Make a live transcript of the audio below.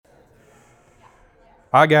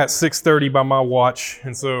I got 6:30 by my watch,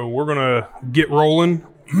 and so we're gonna get rolling.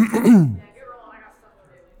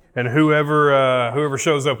 And whoever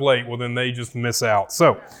shows up late, well, then they just miss out.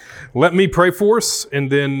 So let me pray for us,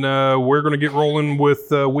 and then we're going to get rolling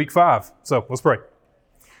with week 5. So let's pray.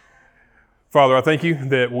 Father, I thank you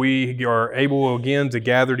that we are able again to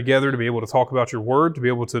gather together to be able to talk about your word, to be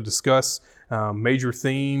able to discuss major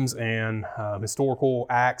themes and historical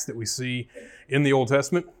acts that we see in the Old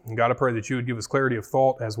Testament. And God, I pray that you would give us clarity of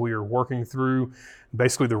thought as we are working through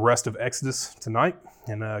basically the rest of Exodus tonight.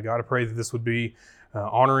 And God, I pray that this would be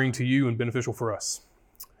honoring to you and beneficial for us.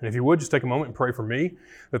 And if you would, just take a moment and pray for me,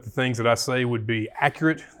 that the things that I say would be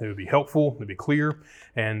accurate, they would be helpful, they'd be clear,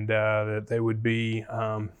 and that they would be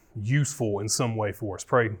useful in some way for us.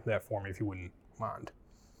 Pray that for me if you wouldn't mind.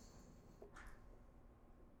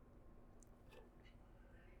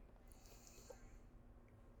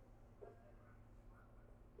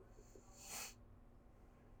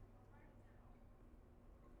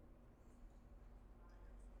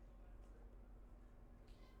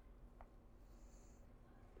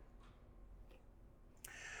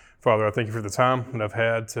 Father, I thank you for the time that I've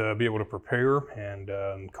had to be able to prepare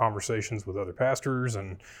and conversations with other pastors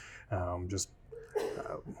and just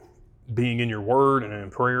being in your word and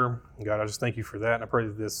in prayer. God, I just thank you for that. And I pray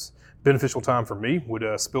that this beneficial time for me would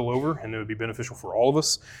spill over and it would be beneficial for all of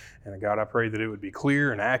us. And God, I pray that it would be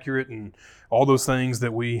clear and accurate and all those things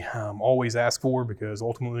that we always ask for, because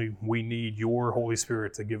ultimately we need your Holy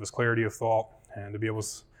Spirit to give us clarity of thought and to be able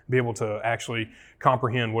to actually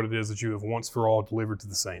comprehend what it is that you have once for all delivered to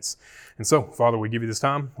the saints. And so, Father, we give you this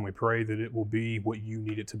time, and we pray that it will be what you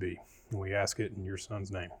need it to be. And we ask it in your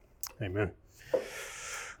Son's name. Amen.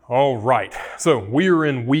 All right, so we are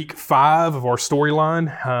in week 5 of our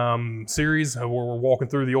storyline series where we're walking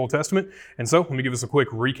through the Old Testament. And so let me give us a quick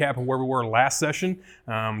recap of where we were last session.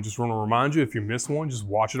 Just want to remind you, if you missed one, just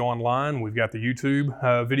watch it online. We've got the YouTube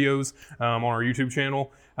videos on our YouTube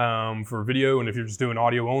channel for video. And if you're just doing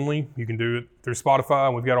audio only, you can do it through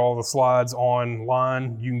Spotify. We've got all the slides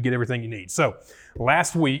online. You can get everything you need. So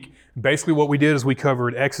last week, basically what we did is we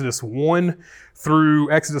covered Exodus 1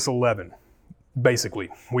 through Exodus 11. Basically,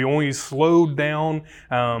 we only slowed down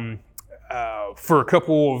for a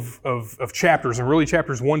couple of chapters, and really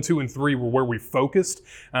chapters 1, 2, and 3 were where we focused.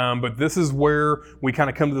 But this is where we kind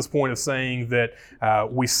of come to this point of saying that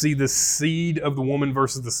we see the seed of the woman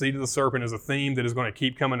versus the seed of the serpent as a theme that is going to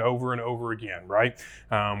keep coming over and over again, right?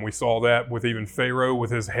 We saw that with even Pharaoh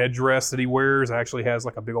with his headdress that he wears, actually has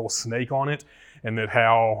like a big old snake on it. And that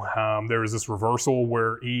how there is this reversal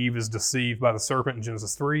where Eve is deceived by the serpent in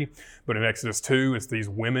Genesis 3. But in Exodus 2, it's these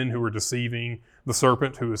women who are deceiving the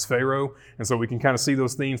serpent, who is Pharaoh. And so we can kind of see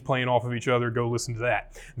those themes playing off of each other. Go listen to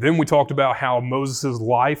that. Then we talked about how Moses'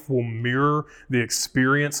 life will mirror the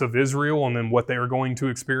experience of Israel and then what they are going to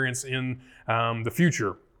experience in the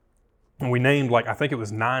future. And we named, I think it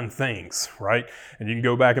was 9 things, right? And you can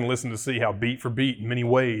go back and listen to see how beat for beat, in many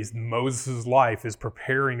ways, Moses' life is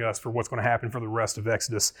preparing us for what's going to happen for the rest of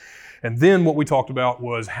Exodus. And then what we talked about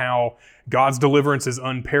was how God's deliverance is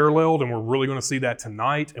unparalleled, and we're really going to see that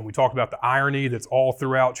tonight. And we talked about the irony that's all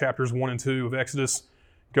throughout chapters 1 and 2 of Exodus.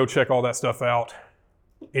 Go check all that stuff out.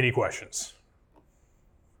 Any questions?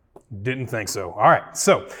 Didn't think so. All right,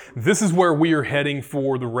 so this is where we are heading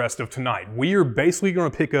for the rest of tonight. We are basically going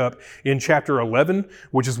to pick up in chapter 11,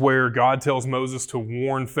 which is where God tells Moses to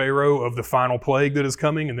warn Pharaoh of the final plague that is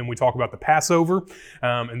coming, and then we talk about the Passover,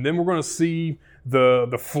 and then we're going to see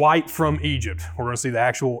the flight from Egypt. We're going to see the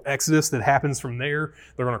actual exodus that happens from there.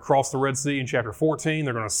 They're going to cross the Red Sea in chapter 14.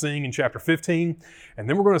 They're going to sing in chapter 15. And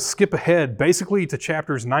then we're going to skip ahead basically to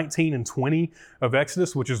chapters 19 and 20 of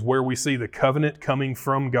Exodus, which is where we see the covenant coming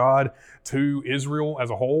from God to Israel as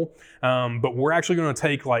a whole. But we're actually going to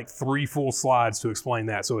take 3 full slides to explain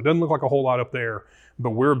that. So it doesn't look like a whole lot up there,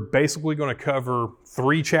 but we're basically going to cover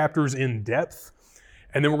 3 chapters in depth.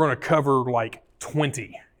 And then we're going to cover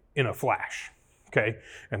 20 in a flash. Okay,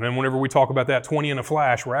 and then whenever we talk about that 20 in a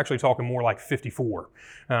flash, we're actually talking more like 54.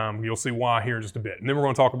 You'll see why here in just a bit. And then we're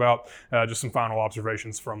going to talk about just some final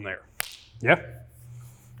observations from there. Yeah?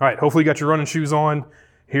 All right, hopefully you got your running shoes on.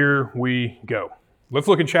 Here we go. Let's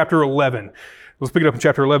look at chapter 11. Let's pick it up in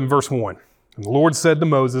chapter 11, verse 1. And the Lord said to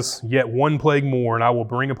Moses, "Yet one plague more, and I will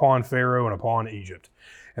bring upon Pharaoh and upon Egypt.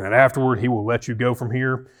 And then afterward he will let you go from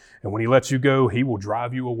here. And when he lets you go, he will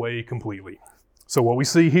drive you away completely." So what we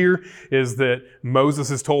see here is that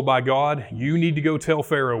Moses is told by God, you need to go tell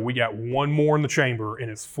Pharaoh, we got one more in the chamber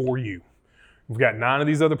and it's for you. We've got 9 of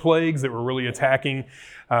these other plagues that were really attacking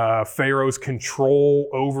Pharaoh's control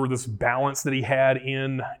over this balance that he had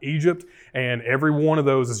in Egypt. And every one of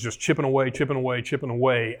those is just chipping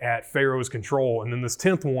away at Pharaoh's control. And then this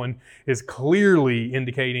 10th one is clearly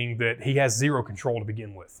indicating that he has zero control to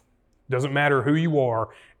begin with. Doesn't matter who you are,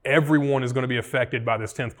 everyone is going to be affected by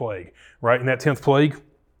this 10th plague, right? And that 10th plague,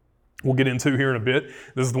 we'll get into here in a bit.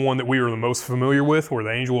 This is the one that we are the most familiar with, where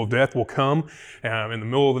the angel of death will come in the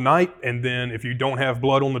middle of the night, and then if you don't have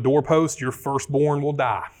blood on the doorpost, your firstborn will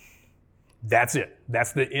die. That's it.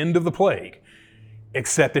 That's the end of the plague,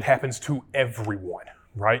 except it happens to everyone,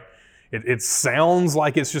 right? It sounds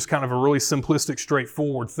like it's just kind of a really simplistic,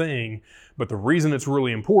 straightforward thing, but the reason it's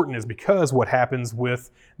really important is because what happens with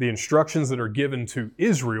the instructions that are given to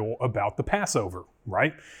Israel about the Passover,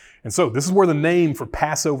 right? And so this is where the name for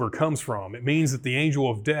Passover comes from. It means that the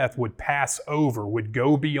angel of death would pass over, would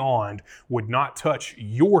go beyond, would not touch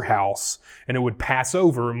your house, and it would pass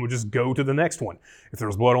over and would just go to the next one. If there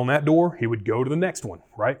was blood on that door, he would go to the next one,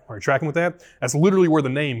 right? Are you tracking with that? That's literally where the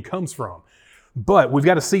name comes from. But we've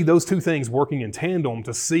got to see those two things working in tandem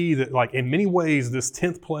to see that, like, in many ways, this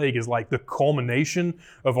 10th plague is like the culmination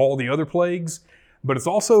of all the other plagues, but it's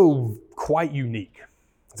also quite unique.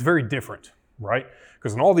 It's very different, right?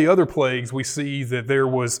 Because in all the other plagues, we see that there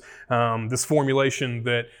was this formulation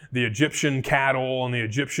that the Egyptian cattle and the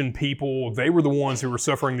Egyptian people, they were the ones who were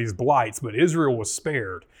suffering these blights, but Israel was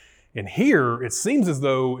spared. And here, it seems as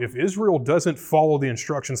though if Israel doesn't follow the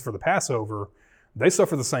instructions for the Passover, they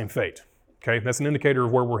suffer the same fate. Okay, that's an indicator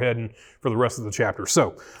of where we're heading for the rest of the chapter.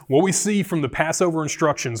 So, what we see from the Passover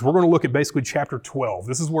instructions, we're going to look at basically chapter 12.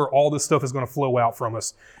 This is where all this stuff is going to flow out from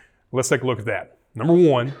us. Let's take a look at that. Number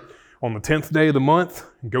 1, on the 10th day of the month,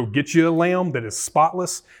 go get you a lamb that is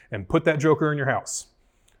spotless and put that joker in your house.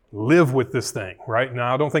 Live with this thing, right?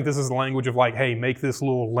 Now, I don't think this is the language of like, hey, make this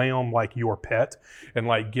little lamb like your pet and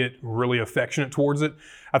like get really affectionate towards it.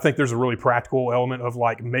 I think there's a really practical element of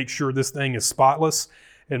like, make sure this thing is spotless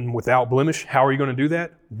and without blemish. How are you going to do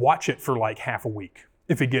that? Watch it for like half a week.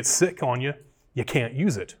 If it gets sick on you, you can't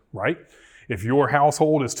use it, right? If your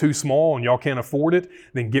household is too small and y'all can't afford it,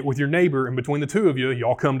 then get with your neighbor, and between the two of you,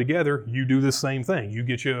 y'all come together, you do the same thing. You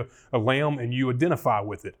get you a lamb and you identify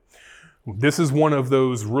with it. This is one of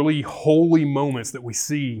those really holy moments that we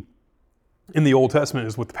see in the Old Testament,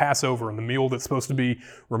 is with the Passover and the meal that's supposed to be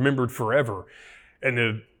remembered forever.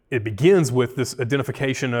 And it begins with this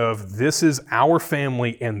identification of, this is our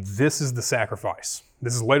family and this is the sacrifice.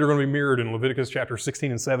 This is later going to be mirrored in Leviticus chapter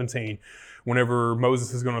 16 and 17, whenever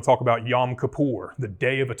Moses is going to talk about Yom Kippur, the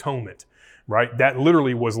Day of Atonement, right? That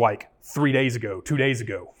literally was like 2 days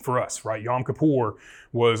ago for us, right? Yom Kippur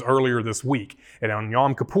was earlier this week. And on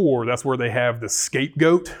Yom Kippur, that's where they have the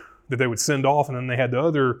scapegoat that they would send off, and then they had the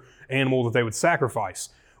other animal that they would sacrifice.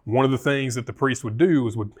 One of the things that the priest would do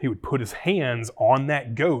is he would put his hands on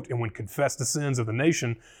that goat and would confess the sins of the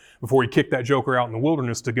nation before he kicked that joker out in the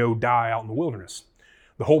wilderness to go die out in the wilderness.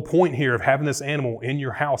 The whole point here of having this animal in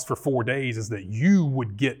your house for 4 days is that you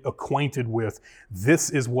would get acquainted with,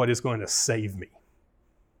 this is what is going to save me.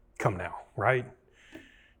 Come now, right?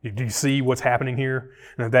 Do you see what's happening here?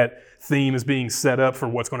 And that theme is being set up for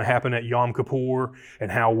what's going to happen at Yom Kippur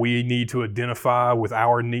and how we need to identify with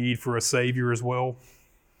our need for a Savior as well.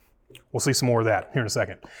 We'll see some more of that here in a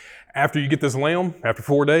second. After you get this lamb, after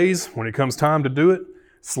 4 days, when it comes time to do it,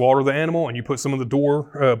 slaughter the animal, and you put some of the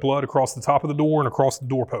door blood across the top of the door and across the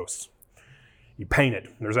doorposts. You paint it.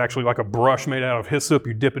 There's actually like a brush made out of hyssop.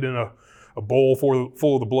 You dip it in a bowl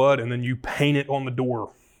full of the blood, and then you paint it on the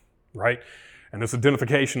door, right? And this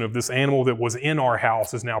identification of this animal that was in our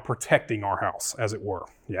house is now protecting our house, as it were,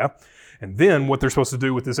 yeah? And then what they're supposed to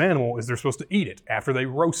do with this animal is they're supposed to eat it after they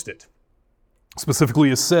roast it.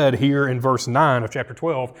 Specifically is said here in verse 9 of chapter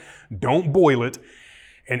 12, don't boil it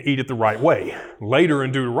and eat it the right way. Later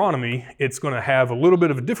in Deuteronomy, it's going to have a little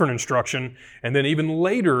bit of a different instruction. And then even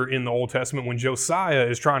later in the Old Testament, when Josiah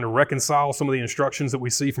is trying to reconcile some of the instructions that we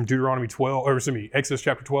see from Exodus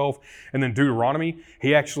chapter 12, and then Deuteronomy,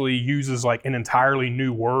 he actually uses like an entirely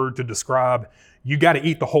new word to describe, you got to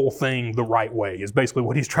eat the whole thing the right way, is basically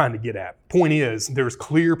what he's trying to get at. Point is, there's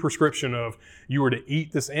clear prescription of, you are to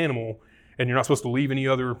eat this animal and you're not supposed to leave any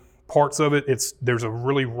other parts of it. There's a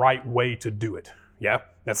really right way to do it. Yeah,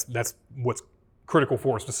 that's what's critical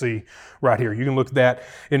for us to see right here. You can look at that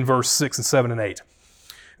in verse 6 and 7 and 8.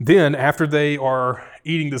 Then, after they are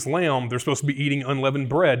eating this lamb, they're supposed to be eating unleavened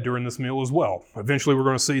bread during this meal as well. Eventually, we're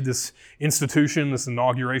going to see this institution, this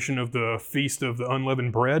inauguration of the Feast of the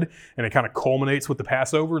Unleavened Bread, and it kind of culminates with the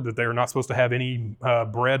Passover, that they're not supposed to have any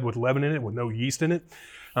bread with leaven in it, with no yeast in it.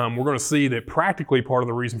 We're going to see that practically part of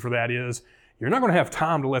the reason for that is you're not going to have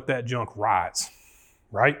time to let that junk rise,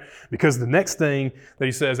 right? Because the next thing that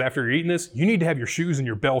he says after you're eating this, you need to have your shoes and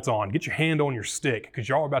your belt on. Get your hand on your stick because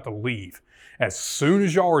y'all are about to leave. As soon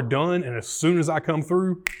as y'all are done and as soon as I come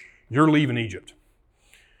through, you're leaving Egypt.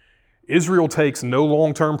 Israel takes no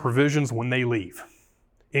long-term provisions when they leave,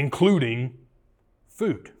 including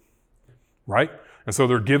food, right? And so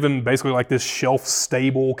they're given basically like this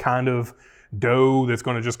shelf-stable kind of dough that's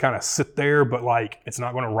going to just kind of sit there, but like it's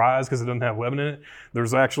not going to rise because it doesn't have leaven in it.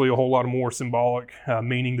 There's actually a whole lot of more symbolic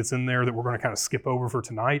meaning that's in there that we're going to kind of skip over for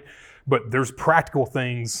tonight. But there's practical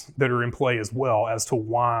things that are in play as well as to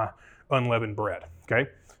why unleavened bread, okay?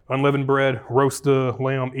 Unleavened bread, roast the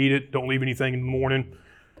lamb, eat it, don't leave anything in the morning,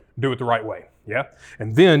 do it the right way, yeah?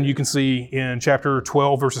 And then you can see in chapter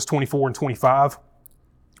 12, verses 24 and 25,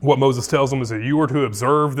 what Moses tells them is that you are to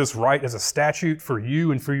observe this rite as a statute for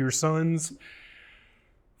you and for your sons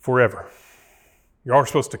forever. You are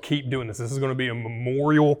supposed to keep doing this. This is going to be a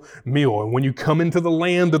memorial meal. And when you come into the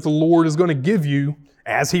land that the Lord is going to give you,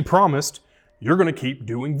 as he promised, you're going to keep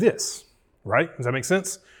doing this, right? Does that make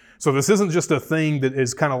sense? So this isn't just a thing that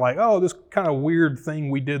is kind of like, oh, this kind of weird thing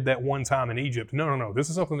we did that one time in Egypt. No. This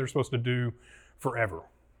is something they're supposed to do forever,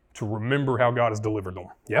 to remember how God has delivered them.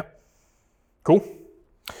 Yeah? Cool?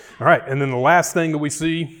 All right, and then the last thing that we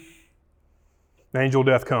see, the angel of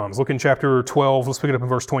death comes. Look in chapter 12, let's pick it up in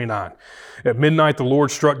verse 29. At midnight, the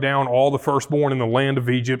Lord struck down all the firstborn in the land of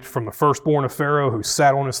Egypt, from the firstborn of Pharaoh who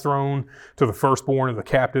sat on his throne to the firstborn of the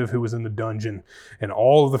captive who was in the dungeon, and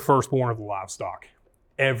all of the firstborn of the livestock.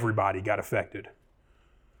 Everybody got affected,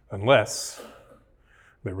 unless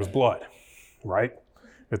there was blood, right?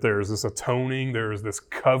 That there's this atoning, there's this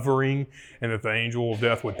covering, and that the angel of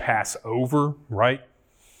death would pass over, right?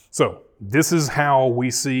 So this is how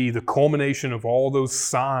we see the culmination of all those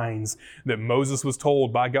signs that Moses was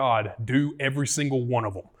told by God, do every single one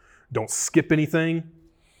of them. Don't skip anything.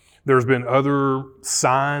 There's been other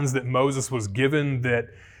signs that Moses was given that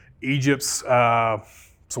Egypt's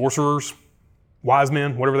sorcerers, wise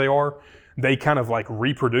men, whatever they are, they kind of like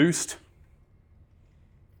reproduced.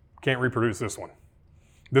 Can't reproduce this one.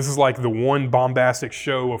 This is like the one bombastic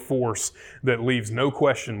show of force that leaves no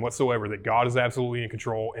question whatsoever that God is absolutely in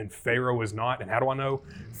control and Pharaoh is not. And how do I know?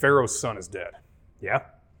 Pharaoh's son is dead. Yeah?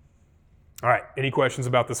 All right, any questions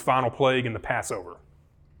about this final plague and the Passover?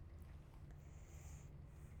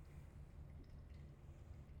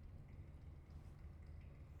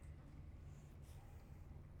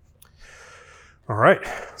 All right,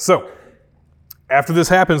 so after this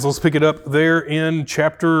happens, let's pick it up there in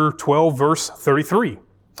chapter 12, verse 33.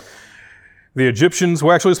 The Egyptians,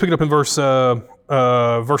 well, actually, let's pick it up in verse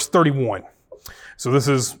 31. So this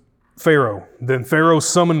is Pharaoh. Then Pharaoh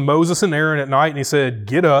summoned Moses and Aaron at night, and he said,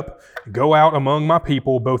 get up, go out among my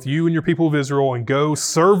people, both you and your people of Israel, and go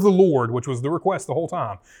serve the Lord, which was the request the whole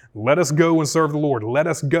time. Let us go and serve the Lord. Let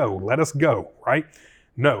us go, right?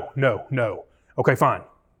 No. Okay, fine.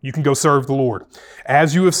 You can go serve the Lord.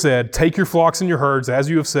 As you have said, take your flocks and your herds, as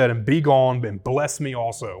you have said, and be gone, and bless me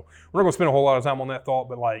also. We're not going to spend a whole lot of time on that thought,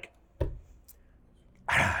 but like,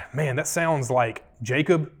 man, that sounds like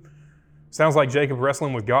Jacob. Sounds like Jacob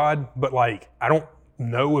wrestling with God, but like, I don't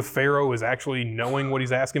know if Pharaoh is actually knowing what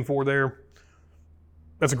he's asking for there.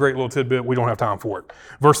 That's a great little tidbit. We don't have time for it.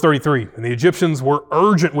 Verse 33, and the Egyptians were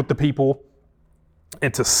urgent with the people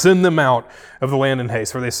and to send them out of the land in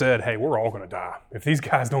haste, for they said, hey, we're all going to die. If these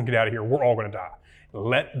guys don't get out of here, we're all going to die.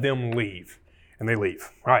 Let them leave. And they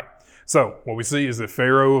leave. All right. So what we see is that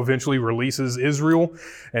Pharaoh eventually releases Israel,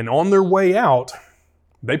 and on their way out,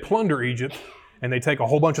 they plunder Egypt, and they take a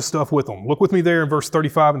whole bunch of stuff with them. Look with me there in verse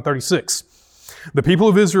 35 and 36. The people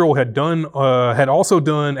of Israel had also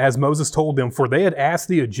done as Moses told them, for they had asked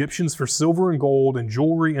the Egyptians for silver and gold and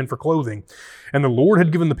jewelry and for clothing. And the Lord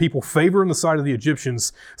had given the people favor in the sight of the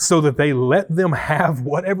Egyptians so that they let them have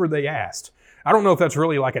whatever they asked. I don't know if that's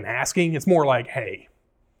really like an asking. It's more like, hey,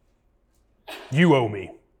 you owe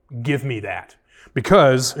me. Give me that.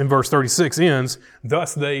 Because, in verse 36 ends,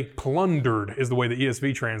 thus they plundered, is the way the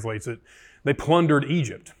ESV translates it. They plundered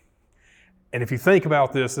Egypt. And if you think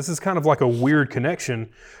about this, this is kind of like a weird connection,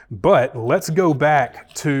 but let's go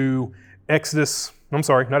back to Let's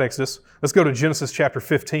go to Genesis chapter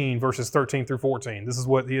 15, verses 13 through 14. This is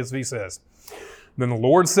what the ESV says. Then the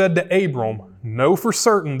Lord said to Abram, know for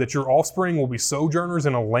certain that your offspring will be sojourners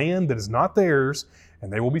in a land that is not theirs,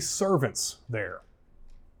 and they will be servants there.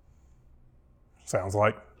 Sounds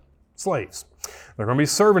like slaves. They're going to be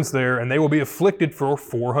servants there, and they will be afflicted for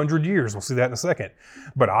 400 years. We'll see that in a second.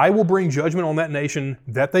 But I will bring judgment on that nation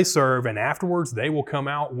that they serve, and afterwards they will come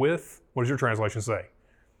out with, what does your translation say?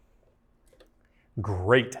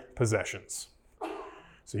 Great possessions.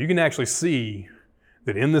 So you can actually see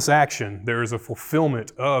that in this action, there is a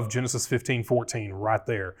fulfillment of Genesis 15:14 right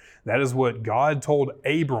there. That is what God told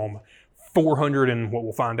Abram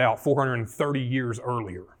 430 years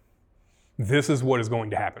earlier. This is what is going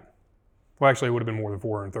to happen. Well, actually, it would have been more than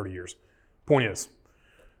 430 years. Point is,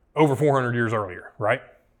 over 400 years earlier, right?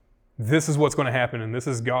 This is what's going to happen, and this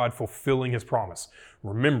is God fulfilling his promise.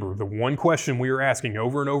 Remember, the one question we are asking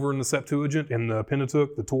over and over in the Septuagint, in the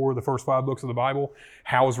Pentateuch, the Torah, the first 5 books of the Bible,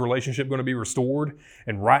 how is relationship going to be restored?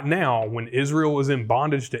 And right now, when Israel is in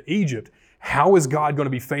bondage to Egypt, how is God going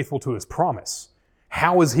to be faithful to his promise?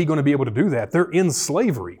 How is he going to be able to do that? They're in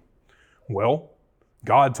slavery. Well,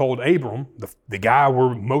 God told Abram, the guy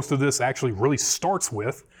where most of this actually really starts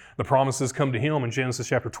with, the promises come to him in Genesis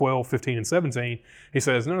chapter 12, 15, and 17. He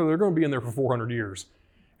says, no, they're going to be in there for 400 years.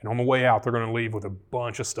 And on the way out, they're going to leave with a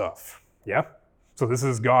bunch of stuff. Yeah? So this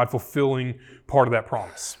is God fulfilling part of that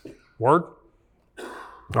promise. Word?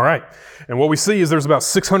 All right. And what we see is there's about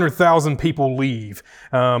 600,000 people leave.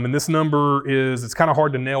 And this number it's kind of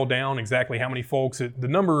hard to nail down exactly how many folks. The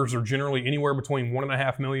numbers are generally anywhere between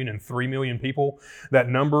 1.5 million and 3 million people. That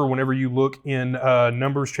number, whenever you look in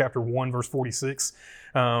Numbers chapter 1, verse 46,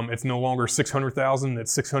 it's no longer 600,000,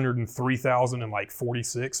 it's 603,000 and like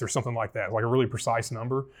 46 or something like that, like a really precise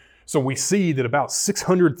number. So we see that about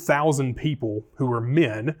 600,000 people who are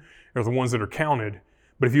men are the ones that are counted.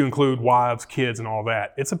 But if you include wives, kids, and all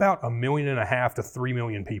that, it's about 1.5 million to 3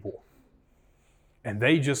 million people. And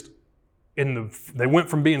they went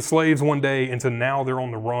from being slaves one day into now they're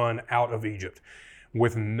on the run out of Egypt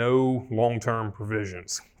with no long-term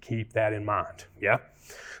provisions. Keep that in mind, yeah?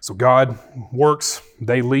 So God works,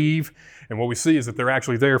 they leave, and what we see is that they're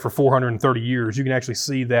actually there for 430 years. You can actually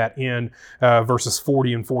see that in verses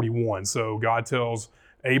 40 and 41. So God tells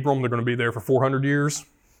Abram they're going to be there for 400 years,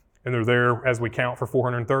 and they're there as we count for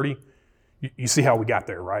 430. You see how we got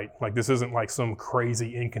there, right? Like this isn't like some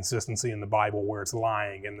crazy inconsistency in the Bible where it's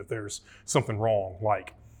lying and that there's something wrong.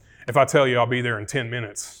 Like if I tell you I'll be there in 10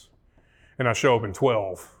 minutes and I show up in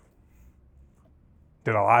 12,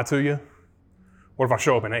 did I lie to you? What if I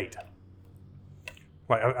show up in 8?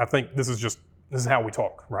 Like I think this is how we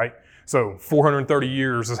talk, right? So 430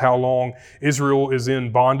 years is how long Israel is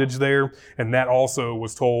in bondage there, and that also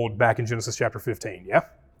was told back in Genesis chapter 15, yeah?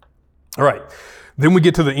 All right, then we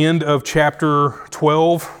get to the end of chapter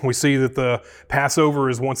 12. We see that the Passover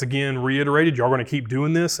is once again reiterated. Y'all going to keep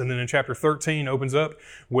doing this. And then in chapter 13 opens up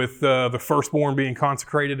with the firstborn being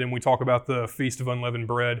consecrated, and we talk about the Feast of Unleavened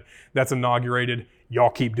Bread. That's inaugurated. Y'all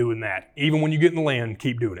keep doing that. Even when you get in the land,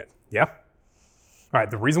 keep doing it. Yeah? All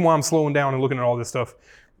right, the reason why I'm slowing down and looking at all this stuff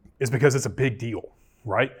is because it's a big deal,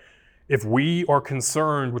 right? If we are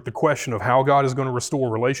concerned with the question of how God is going to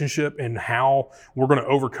restore relationship and how we're going to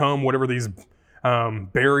overcome whatever these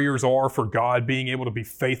barriers are for God being able to be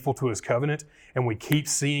faithful to his covenant, and we keep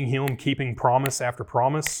seeing him keeping promise after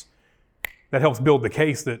promise, that helps build the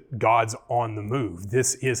case that God's on the move.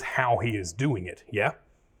 This is how he is doing it, yeah?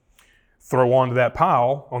 Throw onto that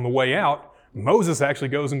pile on the way out, Moses actually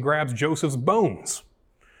goes and grabs Joseph's bones.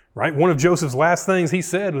 Right? One of Joseph's last things he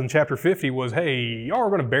said in chapter 50 was, hey, y'all are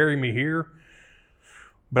going to bury me here.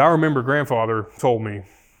 But I remember grandfather told me,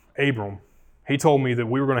 Abram, he told me that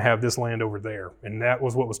we were going to have this land over there. And that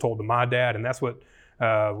was what was told to my dad. And that's what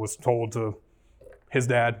was told to his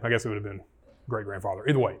dad. I guess it would have been great-grandfather.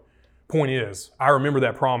 Either way, point is, I remember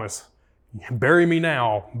that promise. Bury me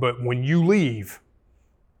now, but when you leave,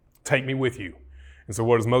 take me with you. And so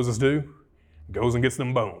what does Moses do? Goes and gets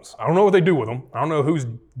them bones. I don't know what they do with them. I don't know whose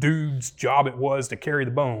dude's job it was to carry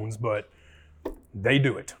the bones, but they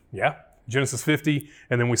do it. Yeah? Genesis 50,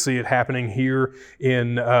 and then we see it happening here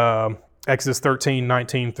in Exodus 13,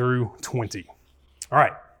 19 through 20. All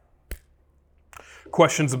right.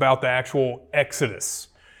 Questions about the actual Exodus.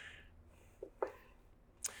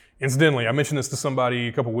 Incidentally, I mentioned this to somebody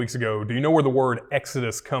a couple weeks ago. Do you know where the word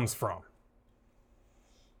Exodus comes from?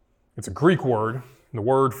 It's a Greek word. The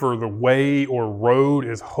word for the way or road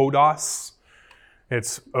is hodos.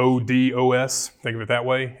 It's O-D-O-S, think of it that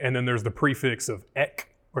way. And then there's the prefix of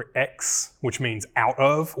ek or ex, which means out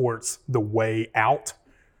of, or it's the way out.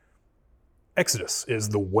 Exodus is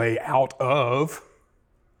the way out of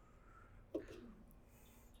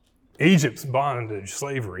Egypt's bondage,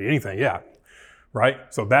 slavery, anything, yeah. Right?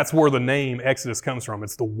 So that's where the name Exodus comes from.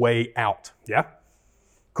 It's the way out, yeah?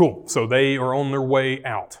 Cool, so they are on their way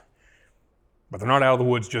out. But they're not out of the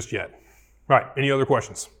woods just yet. All right, any other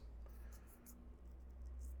questions?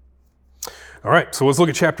 All right, so let's look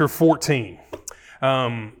at chapter 14.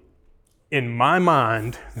 In my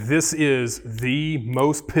mind, this is the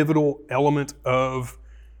most pivotal element of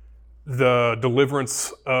the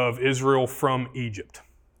deliverance of Israel from Egypt.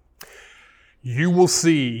 You will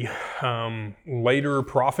see later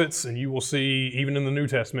prophets, and you will see even in the New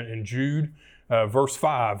Testament in Jude, verse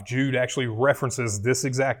 5, Jude actually references this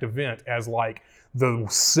exact event as like the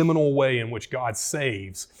seminal way in which God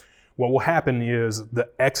saves. What will happen is the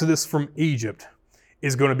exodus from Egypt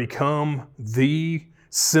is going to become the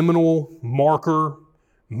seminal marker,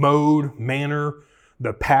 mode, manner,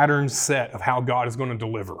 the pattern set of how God is going to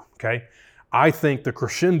deliver, okay? I think the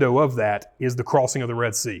crescendo of that is the crossing of the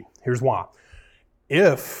Red Sea. Here's why.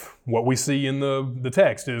 If what we see in the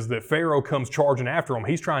text is that Pharaoh comes charging after them,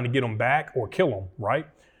 he's trying to get them back or kill them, right?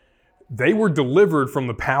 They were delivered from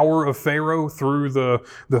the power of Pharaoh through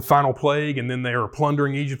the final plague, and then they are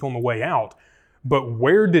plundering Egypt on the way out. But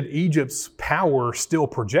where did Egypt's power still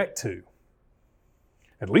project to?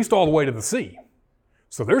 At least all the way to the sea.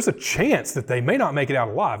 So there's a chance that they may not make it out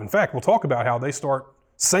alive. In fact, we'll talk about how they start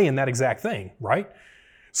saying that exact thing, right?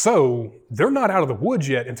 So they're not out of the woods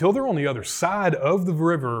yet until they're on the other side of the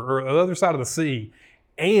river or the other side of the sea,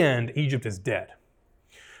 and Egypt is dead.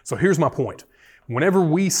 So here's my point. Whenever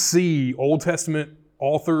we see Old Testament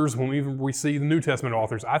authors, when we see the New Testament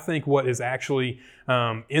authors, I think what is actually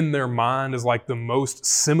in their mind is like the most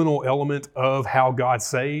seminal element of how God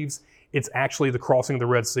saves. It's actually the crossing of the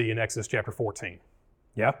Red Sea in Exodus chapter 14.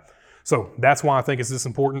 Yeah? So that's why I think it's this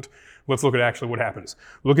important. Let's look at actually what happens.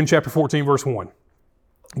 Look in chapter 14, verse 1.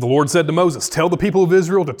 The Lord said to Moses, "Tell the people of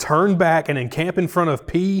Israel to turn back and encamp in front of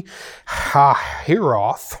Pi-hahiroth,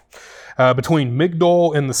 between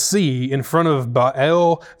Migdol and the sea, in front of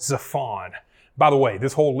Baal Zephon." By the way,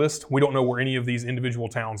 this whole list, we don't know where any of these individual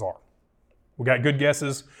towns are. We got good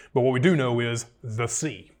guesses, but what we do know is the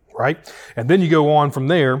sea, right? And then you go on from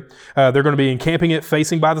there. They're going to be encamping it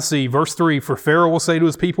facing by the sea. Verse 3, "For Pharaoh will say to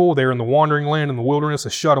his people, they're in the wandering land in the wilderness, to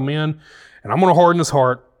shut them in, and I'm going to harden his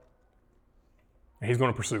heart, and he's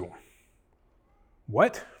going to pursue them."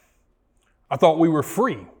 What? I thought we were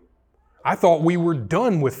free. I thought we were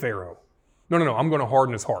done with Pharaoh. No, I'm going to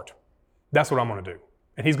harden his heart. That's what I'm going to do.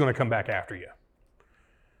 And he's going to come back after you.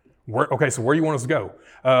 Okay, so where do you want us to go?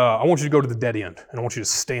 I want you to go to the dead end, and I want you to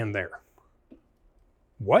stand there.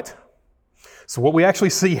 What? So what we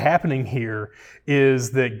actually see happening here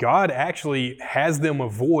is that God actually has them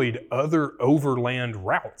avoid other overland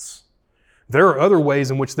routes. There are other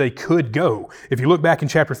ways in which they could go. If you look back in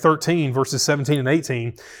chapter 13, verses 17 and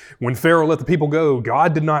 18, when Pharaoh let the people go,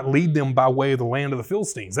 God did not lead them by way of the land of the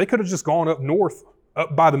Philistines. They could have just gone up north,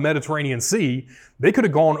 up by the Mediterranean Sea. They could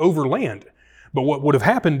have gone overland. But what would have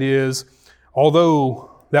happened is, although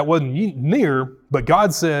that wasn't near, but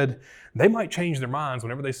God said they might change their minds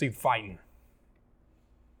whenever they see fighting.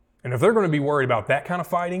 And if they're going to be worried about that kind of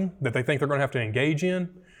fighting that they think they're going to have to engage in,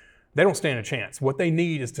 they don't stand a chance. What they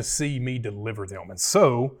need is to see me deliver them. And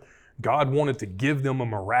so God wanted to give them a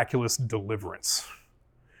miraculous deliverance.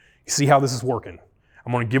 You see how this is working?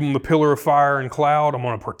 I'm going to give them the pillar of fire and cloud. I'm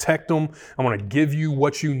going to protect them. I'm going to give you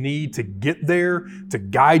what you need to get there, to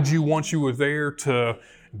guide you once you are there, to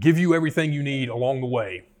give you everything you need along the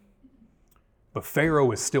way. But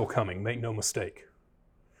Pharaoh is still coming, make no mistake.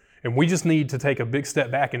 And we just need to take a big step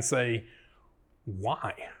back and say,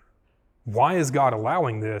 why? Why is God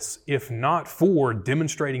allowing this if not for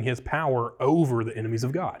demonstrating his power over the enemies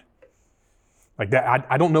of God? Like that,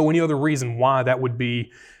 I don't know any other reason why that would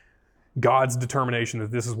be God's determination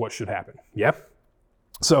that this is what should happen. Yeah?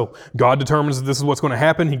 So God determines that this is what's going to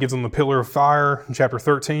happen. He gives them the pillar of fire in chapter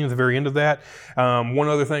 13 at the very end of that. One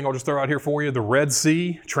other thing I'll just throw out here for you, the Red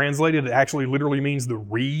Sea, translated, it actually literally means the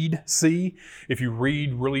Reed Sea. If you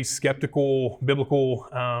read really skeptical biblical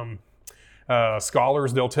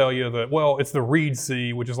scholars, they'll tell you that, well, it's the Reed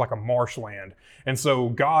Sea, which is like a marshland. And so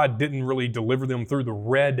God didn't really deliver them through the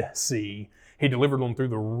Red Sea. He delivered them through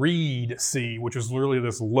the Reed Sea, which is literally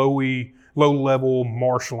this low-level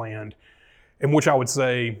marshland, in which I would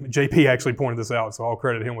say, JP actually pointed this out, so I'll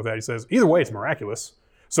credit him with that. He says, either way, it's miraculous.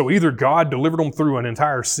 So either God delivered them through an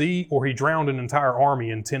entire sea, or he drowned an entire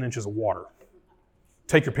army in 10 inches of water.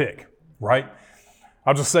 Take your pick, right?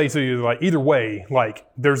 I'll just say to you, like, either way, like,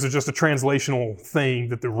 there's just a translational thing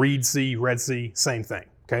that the Reed Sea, Red Sea, same thing,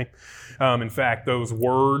 okay? In fact, the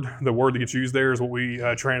word that gets used there is what we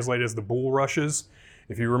translate as the bulrushes.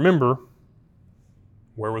 If you remember,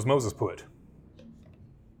 where was Moses put?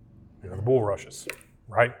 The bulrushes,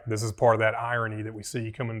 right? This is part of that irony that we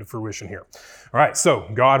see coming to fruition here. All right, so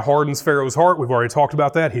God hardens Pharaoh's heart. We've already talked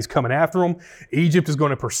about that. He's coming after them. Egypt is going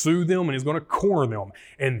to pursue them, and he's going to corner them,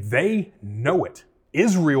 and they know it.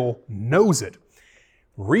 Israel knows it.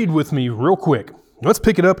 Read with me real quick. Let's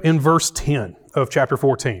pick it up in verse 10 of chapter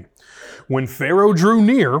 14. When Pharaoh drew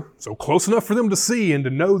near, so close enough for them to see and to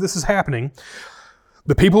know this is happening,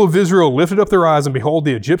 The people of Israel lifted up their eyes, and behold,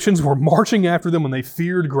 the Egyptians were marching after them, and they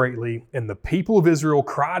feared greatly. And the people of Israel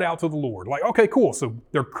cried out to the Lord. Like, okay, cool. So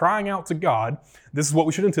they're crying out to God. This is what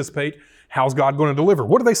we should anticipate. How's God going to deliver?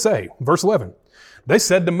 What do they say? Verse 11. They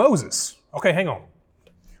said to Moses, okay, hang on.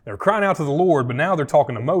 They're crying out to the Lord, but now they're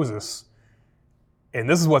talking to Moses. And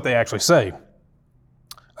this is what they actually say.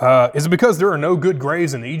 Is it because there are no good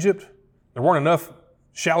graves in Egypt? There weren't enough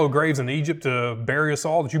shallow graves in Egypt to bury us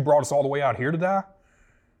all, that you brought us all the way out here to die?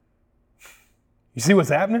 You see what's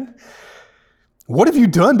happening? What have you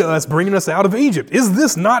done to us bringing us out of Egypt? Is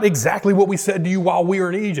this not exactly what we said to you while we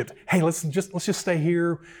were in Egypt? Hey, let's just stay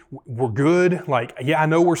here. We're good. Like, yeah, I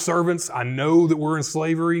know we're servants. I know that we're in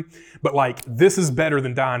slavery, but like, this is better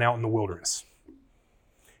than dying out in the wilderness.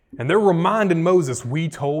 And they're reminding Moses, we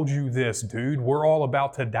told you this, dude. We're all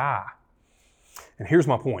about to die. And here's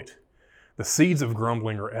my point. The seeds of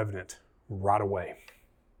grumbling are evident right away.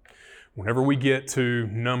 Whenever we get to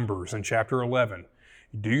Numbers in chapter 11,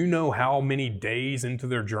 do you know how many days into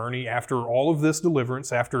their journey, after all of this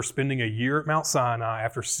deliverance, after spending a year at Mount Sinai,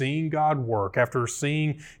 after seeing God work, after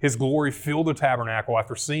seeing His glory fill the tabernacle,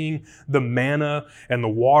 after seeing the manna and the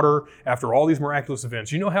water, after all these miraculous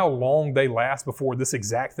events, you know how long they last before this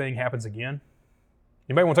exact thing happens again?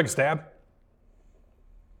 Anybody want to take a stab?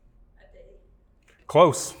 A day.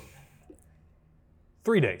 Close.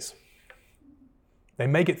 3 days. They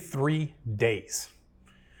make it 3 days.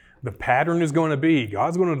 The pattern is going to be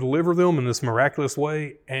God's going to deliver them in this miraculous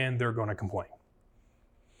way, and they're going to complain.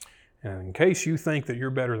 And in case you think that you're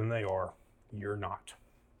better than they are, you're not.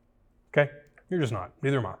 Okay? You're just not.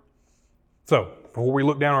 Neither am I. So, before we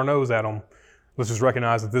look down our nose at them, let's just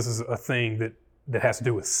recognize that this is a thing that has to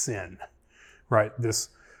do with sin, right? This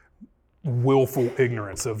willful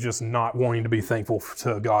ignorance of just not wanting to be thankful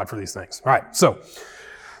to God for these things. All right, so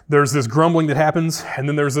there's this grumbling that happens, and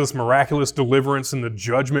then there's this miraculous deliverance and the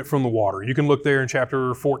judgment from the water. You can look there in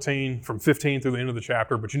chapter 14, from 15 through the end of the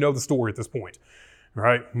chapter, but you know the story at this point,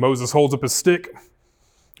 right? Moses holds up his stick.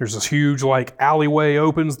 There's this huge alleyway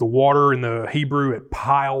opens. The water in the Hebrew, it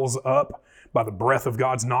piles up by the breath of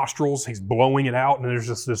God's nostrils. He's blowing it out, and there's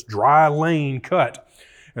just this dry lane cut.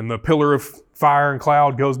 And the pillar of fire and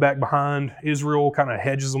cloud goes back behind Israel, kind of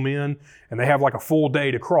hedges them in, and they have a full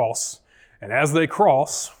day to cross. And as they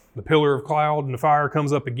cross, the pillar of cloud and the fire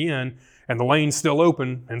comes up again, and the lane's still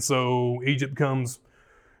open, and so Egypt comes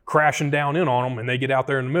crashing down in on them, and they get out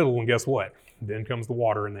there in the middle, and guess what? Then comes the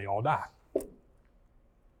water, and they all die.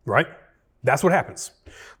 Right? That's what happens.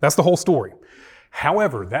 That's the whole story.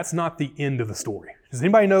 However, that's not the end of the story. Does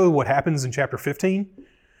anybody know what happens in chapter 15?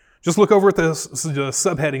 Just look over at the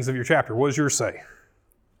subheadings of your chapter. What does yours say?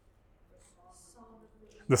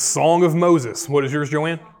 The Song of Moses. What is yours,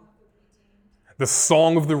 Joanne? The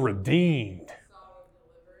Song of the Redeemed.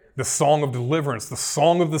 The Song of Deliverance. The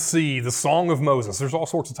Song of the Sea. The Song of Moses. There's all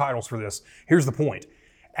sorts of titles for this. Here's the point.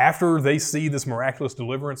 After they see this miraculous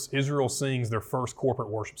deliverance, Israel sings their first corporate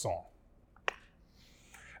worship song.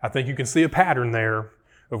 I think you can see a pattern there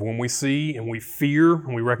of when we see and we fear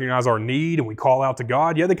and we recognize our need and we call out to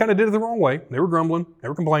God. Yeah, they kind of did it the wrong way. They were grumbling. They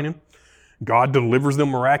were complaining. God delivers them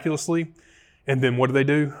miraculously. And then what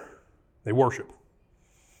do? They worship.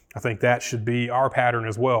 I think that should be our pattern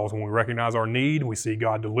as well. Is when we recognize our need, we see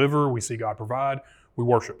God deliver, we see God provide, we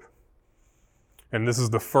worship. And this is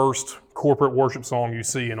the first corporate worship song you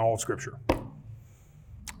see in all of Scripture. All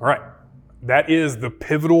right. That is the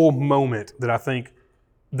pivotal moment that I think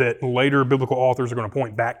that later biblical authors are going to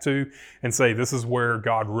point back to and say this is where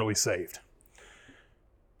God really saved.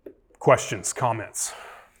 Questions, comments?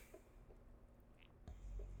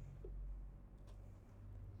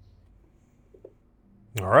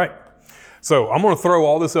 All right. So I'm going to throw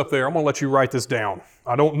all this up there. I'm going to let you write this down.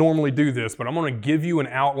 I don't normally do this, but I'm going to give you an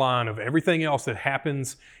outline of everything else that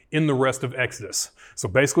happens in the rest of Exodus. So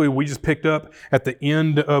basically, we just picked up at the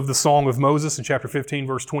end of the Song of Moses in chapter 15,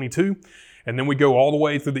 verse 22, and then we go all the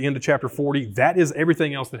way through the end of chapter 40. That is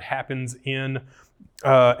everything else that happens in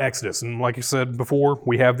Exodus. And like I said before,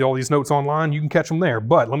 we have all these notes online. You can catch them there.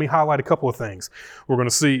 But let me highlight a couple of things. We're going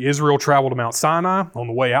to see Israel travel to Mount Sinai. On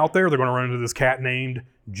the way out there, they're going to run into this cat named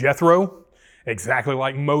Jethro, exactly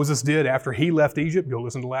like Moses did after he left Egypt. Go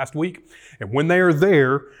listen to last week. And when they are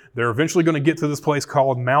there, they're eventually going to get to this place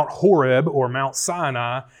called Mount Horeb or Mount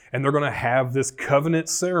Sinai, and they're going to have this covenant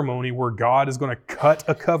ceremony where God is going to cut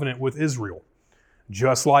a covenant with Israel,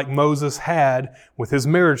 just like Moses had with his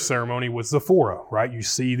marriage ceremony with Zipporah, right? You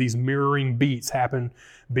see these mirroring beats happen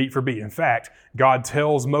beat for beat. In fact, God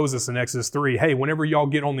tells Moses in Exodus 3, hey, whenever y'all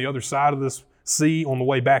get on the other side of this sea on the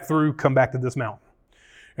way back through, come back to this mountain.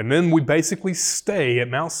 And then we basically stay at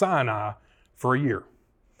Mount Sinai for a year.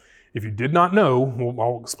 If you did not know,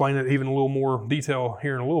 I'll explain it even a little more detail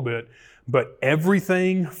here in a little bit, but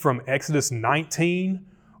everything from Exodus 19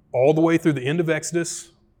 all the way through the end of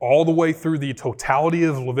Exodus, all the way through the totality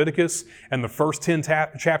of Leviticus and the first 10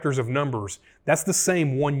 chapters of Numbers, that's the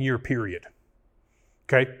same 1 year period.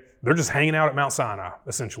 Okay? They're just hanging out at Mount Sinai,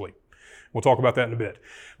 essentially. We'll talk about that in a bit.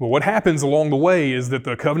 But what happens along the way is that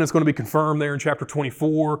the covenant's going to be confirmed there in chapter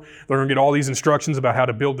 24. They're going to get all these instructions about how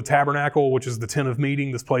to build the tabernacle, which is the tent of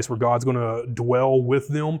meeting, this place where God's going to dwell with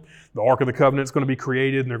them. The Ark of the Covenant's going to be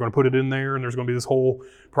created, and they're going to put it in there, and there's going to be this whole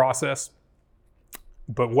process.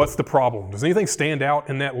 But what's the problem? Does anything stand out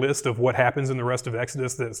in that list of what happens in the rest of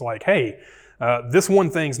Exodus that's like, hey, this one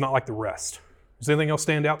thing's not like the rest? Does anything else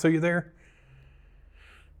stand out to you there?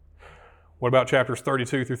 What about chapters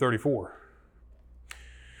 32 through 34?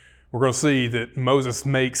 We're going to see that Moses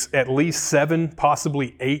makes at least 7,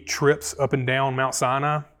 possibly 8 trips up and down Mount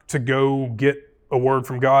Sinai to go get a word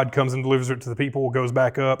from God, comes and delivers it to the people, goes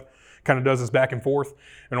back up, kind of does this back and forth.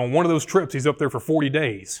 And on one of those trips, he's up there for 40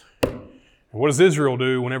 days. And what does Israel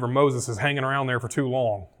do whenever Moses is hanging around there for too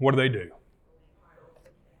long? What do?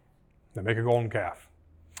 They make a golden calf.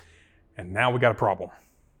 And now we got a problem.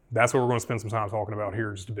 That's what we're going to spend some time talking about here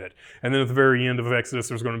in just a bit. And then at the very end of Exodus,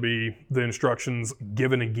 there's going to be the instructions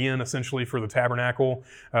given again, essentially, for the tabernacle.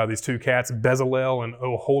 These 2 cats, Bezalel and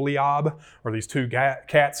Oholiab, are these 2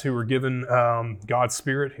 cats who are given God's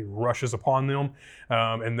Spirit. He rushes upon them.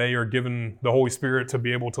 And they are given the Holy Spirit to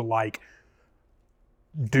be able to,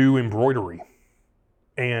 do embroidery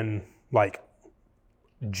and,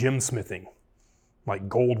 gemsmithing,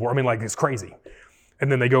 gold work. It's crazy.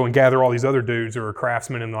 And then they go and gather all these other dudes who are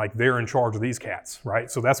craftsmen and they're in charge of these cats, right?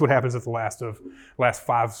 So that's what happens at the last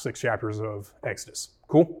 5-6 chapters of Exodus.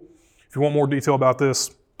 Cool? If you want more detail about this,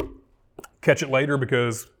 catch it later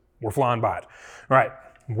because we're flying by it. All right,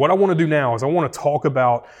 what I want to do now is I want to talk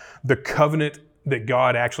about the covenant that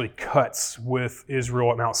God actually cuts with Israel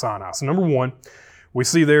at Mount Sinai. So number 1, we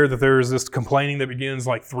see there that there is this complaining that begins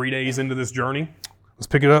 3 days into this journey. Let's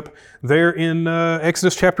pick it up there in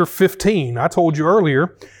Exodus chapter 15. I told you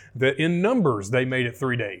earlier that in Numbers they made it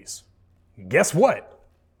 3 days. Guess what?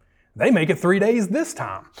 They make it 3 days this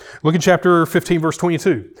time. Look at chapter 15, verse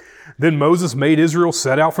 22. Then Moses made Israel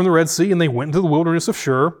set out from the Red Sea, and they went into the wilderness of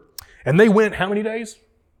Shur. And they went how many days?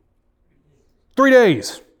 3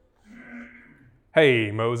 days. Hey,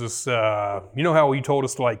 Moses, you know how you told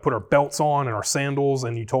us to put our belts on and our sandals,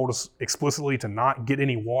 and you told us explicitly to not get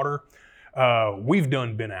any water? We've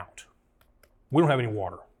been out. We don't have any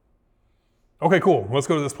water. Okay, cool. Let's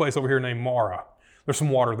go to this place over here named Marah. There's some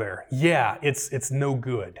water there. Yeah, it's no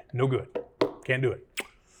good. No good. Can't do it.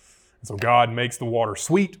 And so God makes the water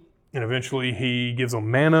sweet, and eventually He gives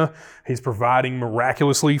them manna. He's providing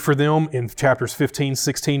miraculously for them in chapters 15,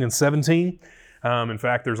 16, and 17. In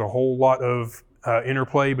fact, there's a whole lot of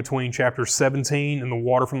interplay between chapter 17 and the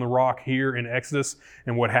water from the rock here in Exodus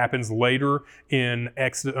and what happens later in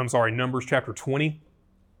Numbers chapter 20,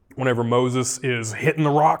 whenever Moses is hitting the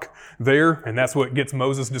rock there, and that's what gets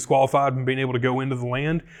Moses disqualified from being able to go into the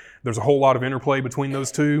land. There's a whole lot of interplay between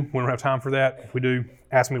those two. We don't have time for that. If we do,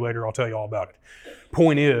 ask me later, I'll tell you all about it.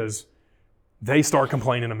 Point is, they start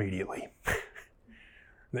complaining immediately.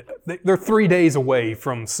 They're 3 days away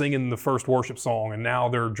from singing the first worship song, and now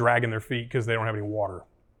they're dragging their feet because they don't have any water. A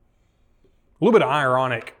little bit of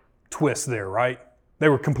ironic twist there, right? They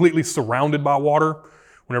were completely surrounded by water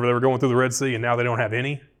whenever they were going through the Red Sea, and now they don't have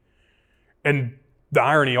any. And the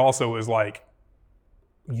irony also is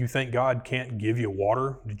you think God can't give you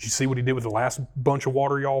water? Did you see what He did with the last bunch of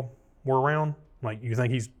water y'all were around? You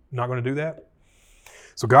think He's not going to do that?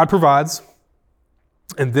 So God provides.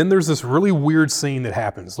 And then there's this really weird scene that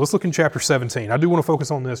happens. Let's look in chapter 17. I do want to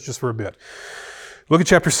focus on this just for a bit. Look at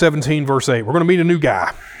chapter 17, verse 8. We're going to meet a new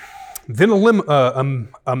guy. Then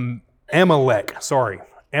Amalek.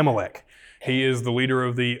 He is the leader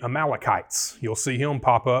of the Amalekites. You'll see him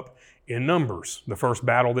pop up in Numbers. The first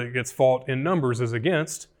battle that gets fought in Numbers is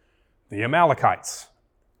against the Amalekites.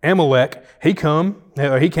 Amalek, he came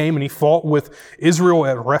and he fought with Israel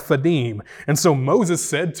at Rephidim. And so Moses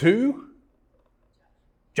said to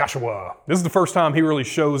Joshua. This is the first time he really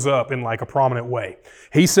shows up in a prominent way.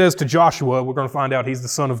 He says to Joshua, we're going to find out he's the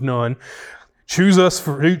son of Nun, choose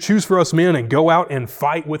for us men and go out and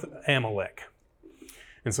fight with Amalek.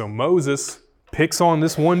 And so Moses picks on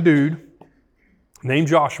this one dude named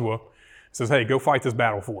Joshua, says, hey, go fight this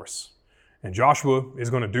battle for us. And Joshua is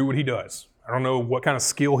going to do what he does. I don't know what kind of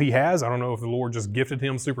skill he has. I don't know if the Lord just gifted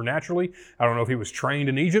him supernaturally. I don't know if he was trained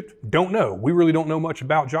in Egypt. Don't know. We really don't know much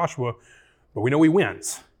about Joshua, but we know he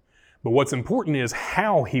wins. But what's important is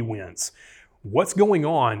how he wins. What's going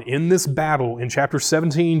on in this battle in chapter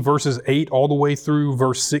 17, verses 8 all the way through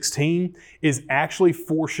verse 16 is actually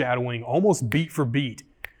foreshadowing almost beat for beat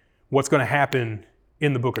what's going to happen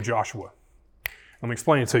in the book of Joshua. Let me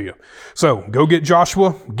explain it to you. So go get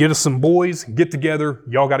Joshua, get us some boys, get together,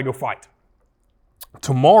 y'all got to go fight.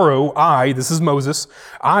 Tomorrow this is Moses,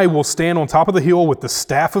 I will stand on top of the hill with the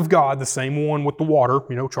staff of God, the same one with the water,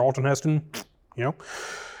 Charlton Heston, I'm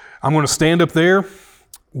going to stand up there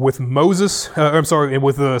with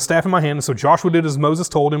with the staff in my hand. And so Joshua did as Moses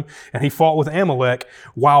told him, and he fought with Amalek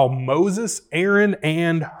while Moses, Aaron,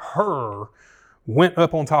 and Hur went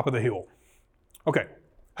up on top of the hill. Okay,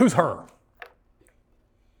 who's Hur?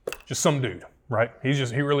 Just some dude, right? He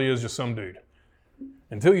really is just some dude.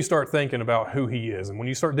 Until you start thinking about who he is. And when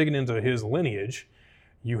you start digging into his lineage,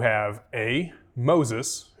 you have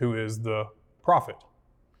Moses, who is the prophet.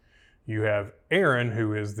 You have Aaron,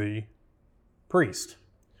 who is the priest.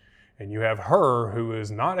 And you have Hur, who is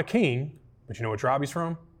not a king, but you know what tribe he's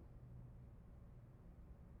from?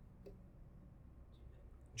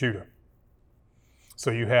 Judah. So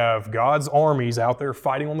you have God's armies out there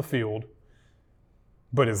fighting on the field,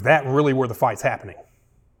 but is that really where the fight's happening?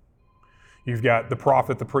 You've got the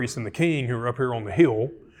prophet, the priest, and the king who are up here on the hill,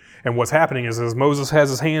 and what's happening is as Moses has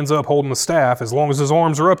his hands up holding the staff, as long as his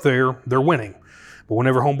arms are up there, they're winning. But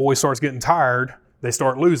whenever homeboy starts getting tired, they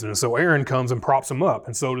start losing. And so Aaron comes and props him up,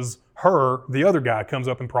 and so does Hur, the other guy, comes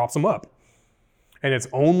up and props him up. And it's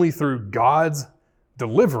only through God's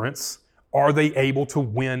deliverance are they able to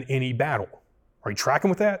win any battle. Are you tracking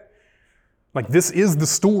with that? Like, this is the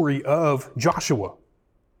story of Joshua.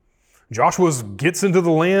 Joshua gets into the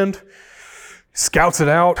land, scouts it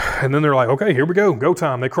out, and then they're like, okay, here we go, go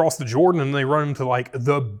time. They cross the Jordan and they run into like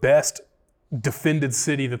the best defended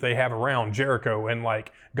city that they have around, Jericho. And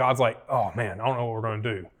like, God's like, oh man, I don't know what we're going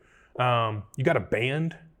to do. You got a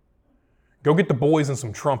band? Go get the boys and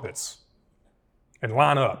some trumpets and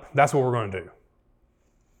line up. That's what we're going to do.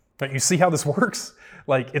 Like, you see how this works?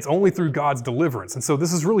 Like, it's only through God's deliverance. And so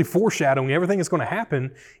this is really foreshadowing everything that's going to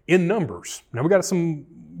happen in Numbers. Now, we got some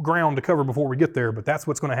ground to cover before we get there, but that's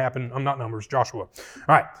what's going to happen. I'm not Numbers, Joshua. All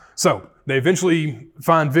right, so they eventually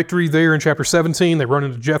find victory there in chapter 17. They run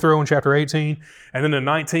into Jethro in chapter 18. And then in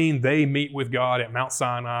 19, they meet with God at Mount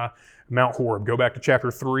Sinai, Mount Horeb. Go back to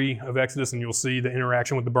chapter 3 of Exodus and you'll see the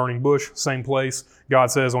interaction with the burning bush, same place.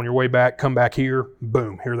 God says, on your way back, come back here.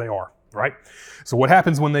 Boom, here they are, right? So what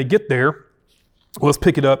happens when they get there? Let's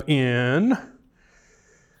pick it up in,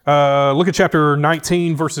 look at chapter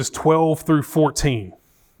 19, verses 12 through 14.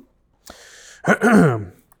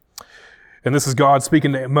 And this is God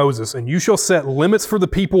speaking to Moses. And you shall set limits for the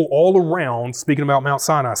people all around, speaking about Mount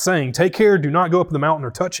Sinai, saying, take care, do not go up the mountain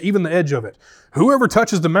or touch even the edge of it. Whoever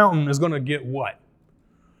touches the mountain is going to get what?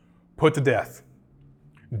 Put to death.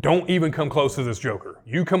 Don't even come close to this joker.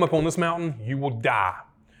 You come up on this mountain, you will die.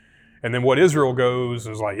 And then what Israel goes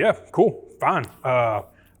is like, yeah, cool, fine.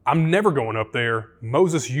 I'm never going up there.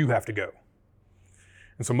 Moses, you have to go.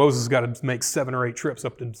 And so Moses has got to make 7 or 8 trips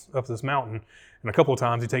up this mountain. And a couple of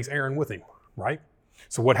times he takes Aaron with him, right?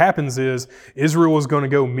 So what happens is Israel is going to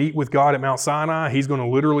go meet with God at Mount Sinai. He's going to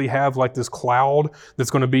literally have like this cloud that's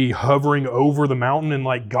going to be hovering over the mountain. And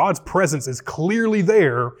like God's presence is clearly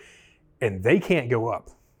there and they can't go up.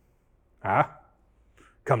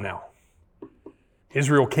 Come now.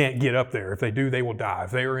 Israel can't get up there. If they do, they will die.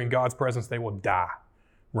 If they are in God's presence, they will die,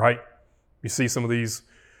 right? You see some of these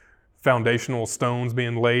foundational stones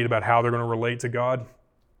being laid about how they're going to relate to God.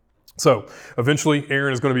 So eventually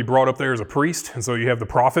Aaron is going to be brought up there as a priest. And so you have the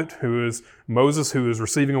prophet, who is Moses, who is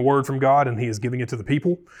receiving a word from God and he is giving it to the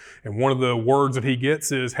people. And one of the words that he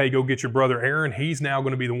gets is, hey, go get your brother Aaron. He's now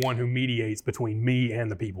going to be the one who mediates between me and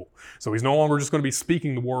the people. So he's no longer just going to be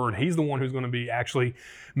speaking the word. He's the one who's going to be actually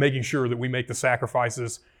making sure that we make the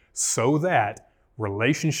sacrifices so that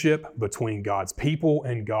relationship between God's people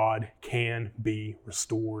and God can be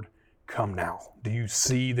restored. Come now. Do you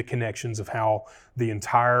see the connections of how the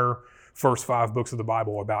entire first 5 books of the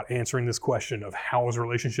Bible are about answering this question of how is a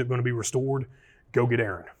relationship going to be restored? Go get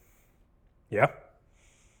Aaron. Yeah?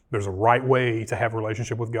 There's a right way to have a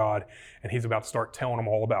relationship with God, and he's about to start telling them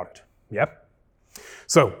all about it. Yeah?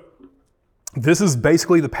 So, this is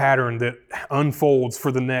basically the pattern that unfolds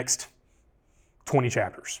for the next 20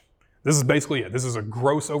 chapters. This is basically it. This is a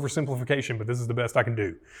gross oversimplification, but this is the best I can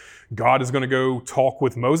do. God is going to go talk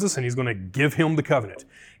with Moses and he's going to give him the covenant.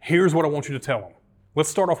 Here's what I want you to tell him. Let's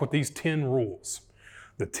start off with these 10 rules.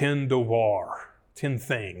 The 10 dovar, 10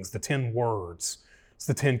 things, the 10 words. It's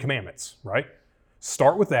the 10 commandments, right?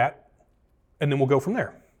 Start with that and then we'll go from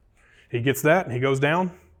there. He gets that and he goes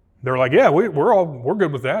down. They're like, yeah, we're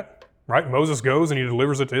good with that. right? Moses goes and he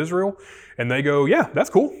delivers it to Israel, and they go, yeah, that's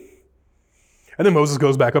cool. And then Moses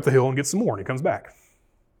goes back up the hill and gets some more, and he comes back.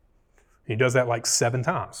 He does that like 7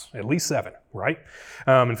 times, at least 7, right?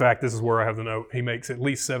 In fact, this is where I have the note. He makes at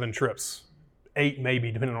least 7 trips, 8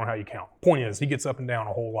 maybe, depending on how you count. Point is, he gets up and down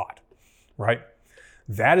a whole lot, right?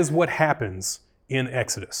 That is what happens in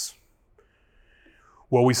Exodus.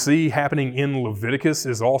 What we see happening in Leviticus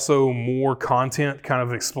is also more content kind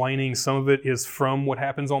of explaining. Some of it is from what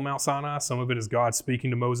happens on Mount Sinai. Some of it is God speaking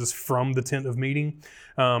to Moses from the tent of meeting.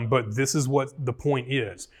 But this is what the point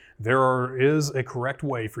is. There is a correct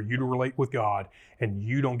way for you to relate with God, and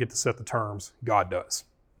you don't get to set the terms. God does.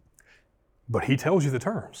 But he tells you the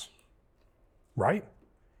terms, right?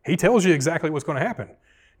 He tells you exactly what's going to happen.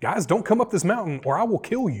 Guys, don't come up this mountain or I will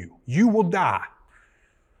kill you. You will die.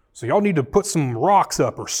 So y'all need to put some rocks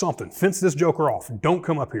up or something. Fence this joker off. Don't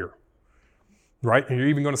come up here. Right? And you're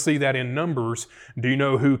even going to see that in Numbers. Do you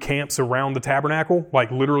know who camps around the tabernacle?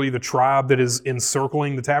 Like literally the tribe that is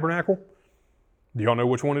encircling the tabernacle? Do y'all know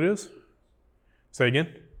which one it is? Say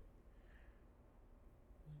again.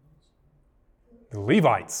 The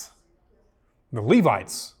Levites. The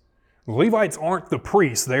Levites. The Levites aren't the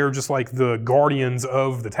priests. They are just like the guardians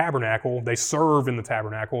of the tabernacle. They serve in the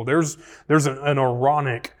tabernacle. There's an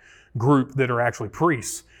Aaronic group that are actually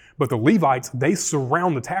priests. But the Levites, they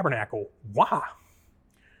surround the tabernacle. Why?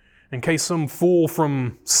 In case some fool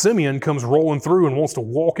from Simeon comes rolling through and wants to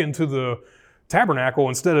walk into the tabernacle,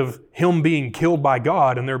 instead of him being killed by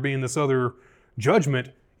God and there being this other judgment,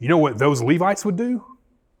 you know what those Levites would do?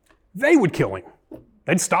 They would kill him.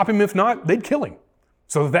 They'd stop him. If not, they'd kill him.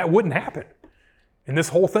 So that wouldn't happen. And this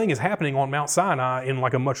whole thing is happening on Mount Sinai in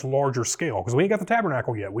like a much larger scale, because we ain't got the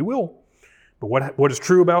tabernacle yet. We will. But what is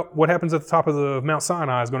true about what happens at the top of the Mount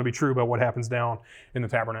Sinai is going to be true about what happens down in the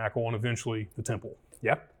tabernacle and eventually the temple.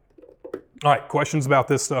 Yeah? All right, questions about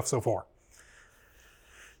this stuff so far?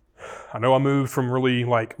 I know I moved from really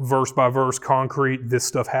like verse by verse concrete, this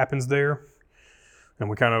stuff happens there, and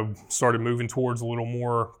we kind of started moving towards a little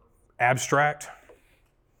more abstract.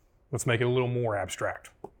 Let's make it a little more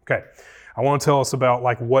abstract. Okay, I want to tell us about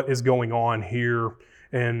like what is going on here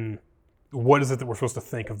and what is it that we're supposed to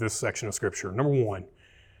think of this section of Scripture. Number one,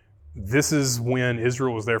 this is when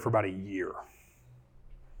Israel was there for about a year.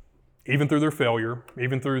 Even through their failure,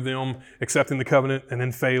 even through them accepting the covenant and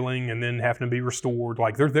then failing and then having to be restored,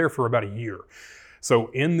 like they're there for about a year. So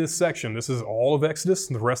in this section, this is all of Exodus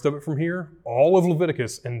and the rest of it from here, all of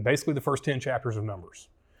Leviticus, and basically the first 10 chapters of Numbers.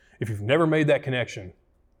 If you've never made that connection,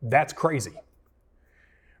 that's crazy.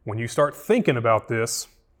 When you start thinking about this,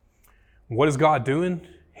 what is God doing?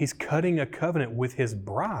 He's cutting a covenant with his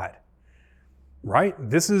bride, right?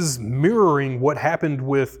 This is mirroring what happened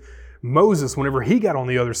with Moses whenever he got on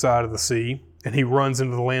the other side of the sea and he runs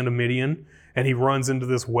into the land of Midian and he runs into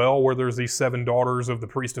this well where there's these 7 daughters of the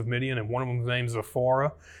priest of Midian, and one of them's name is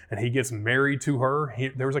Zipporah, and he gets married to her.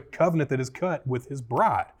 There's a covenant that is cut with his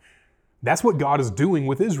bride. That's what God is doing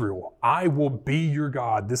with Israel. I will be your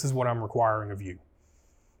God. This is what I'm requiring of you.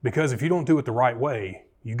 Because if you don't do it the right way,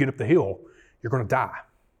 you get up the hill, you're going to die,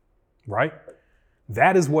 right?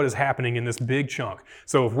 That is what is happening in this big chunk.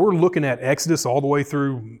 So if we're looking at Exodus all the way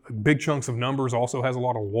through, big chunks of Numbers also has a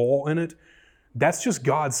lot of law in it. That's just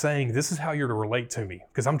God saying, this is how you're to relate to me.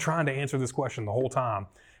 Because I'm trying to answer this question the whole time.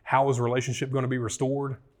 How is relationship going to be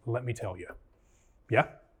restored? Let me tell you. Yeah?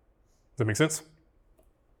 Does that make sense?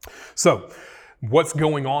 So what's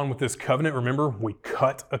going on with this covenant? Remember, we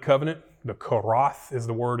cut a covenant. The karath is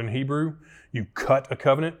the word in Hebrew. You cut a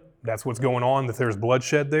covenant. That's what's going on, that there's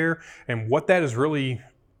bloodshed there. And what that is really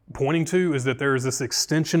pointing to is that there is this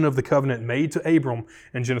extension of the covenant made to Abram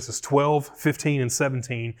in Genesis 12, 15, and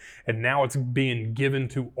 17, and now it's being given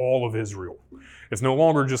to all of Israel. It's no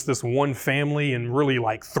longer just this one family and really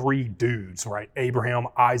like 3 dudes, right? Abraham,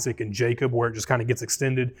 Isaac, and Jacob, where it just kind of gets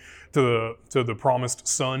extended to the promised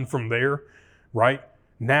son from there, right?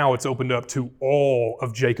 Now it's opened up to all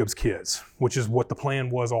of Jacob's kids, which is what the plan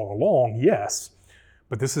was all along, yes.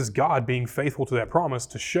 But this is God being faithful to that promise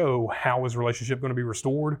to show how is relationship going to be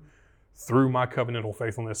restored through my covenantal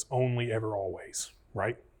faithfulness only, ever, always,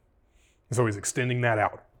 right? And so he's extending that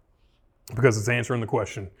out because it's answering the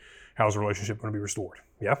question, how is the relationship going to be restored?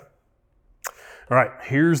 Yeah? All right,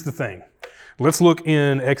 here's the thing. Let's look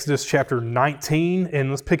in Exodus chapter 19 and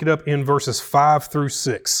let's pick it up in verses 5 through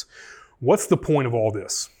 6. What's the point of all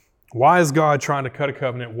this? Why is God trying to cut a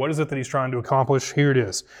covenant? What is it that he's trying to accomplish? Here it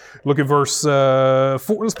is. Look at verse 4.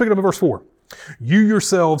 Let's pick it up at verse 4. You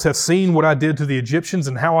yourselves have seen what I did to the Egyptians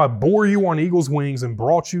and how I bore you on eagle's wings and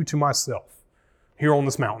brought you to myself here on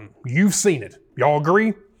this mountain. You've seen it. Y'all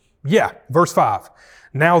agree? Yeah, verse 5.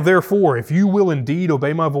 Now therefore, if you will indeed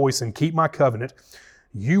obey my voice and keep my covenant,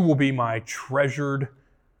 you will be my treasured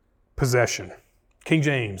possession. King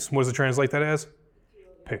James, what does it translate that as?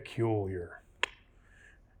 Peculiar.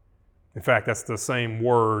 In fact, that's the same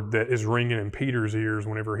word that is ringing in Peter's ears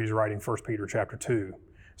whenever he's writing 1 Peter chapter 2. It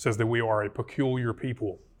says that we are a peculiar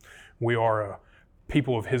people. We are a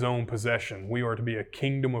people of his own possession. We are to be a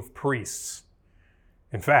kingdom of priests.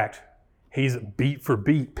 In fact, he's beat for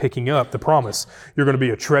beat picking up the promise. You're going to be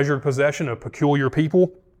a treasured possession, a peculiar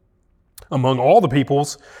people among all the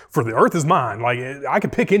peoples, for the earth is mine. Like, I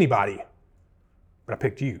could pick anybody, but I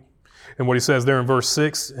picked you. And what he says there in verse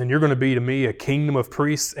 6, and you're going to be to me a kingdom of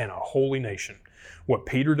priests and a holy nation. What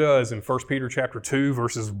Peter does in 1 Peter chapter 2,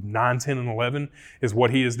 verses 9, 10, and 11 is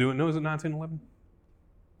what he is doing. No, is it 9, 10, 11?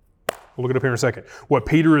 We'll look it up here in a second. What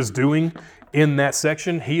Peter is doing in that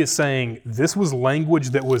section, he is saying this was language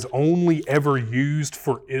that was only ever used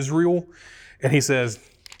for Israel. And he says,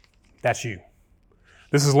 that's you.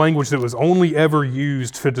 This is language that was only ever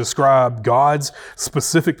used to describe God's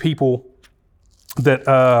specific people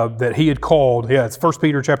that he had called. Yeah, it's 1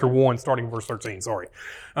 Peter chapter 1, starting verse 13, sorry.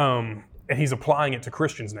 And he's applying it to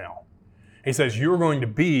Christians now. He says, you're going to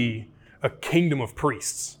be a kingdom of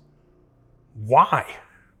priests. Why?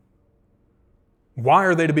 Why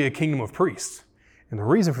are they to be a kingdom of priests? And the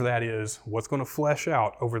reason for that is what's going to flesh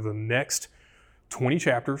out over the next 20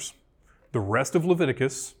 chapters, the rest of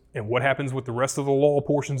Leviticus, and what happens with the rest of the law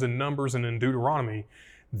portions in Numbers and in Deuteronomy.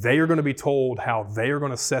 They are going to be told how they are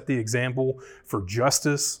going to set the example for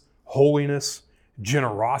justice, holiness,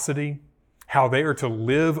 generosity, how they are to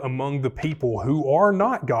live among the people who are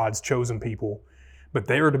not God's chosen people, but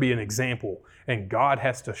they are to be an example, and God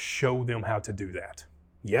has to show them how to do that.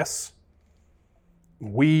 Yes?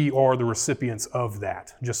 We are the recipients of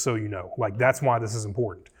that, just so you know. Like, that's why this is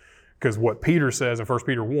important. Because what Peter says in 1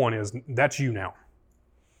 Peter 1 is, that's you now.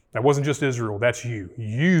 That wasn't just Israel, that's you.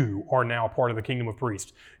 You are now part of the kingdom of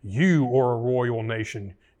priests. You are a royal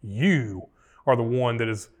nation. You are the one that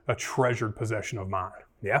is a treasured possession of mine.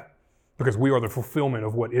 Yeah? Because we are the fulfillment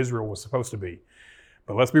of what Israel was supposed to be.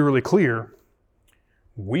 But let's be really clear,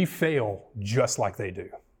 we fail just like they do.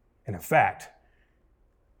 And in fact,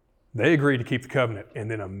 they agreed to keep the covenant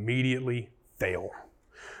and then immediately fail.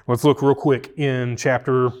 Let's look real quick in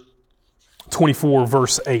chapter 24,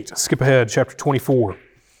 verse 8. Skip ahead, chapter 24.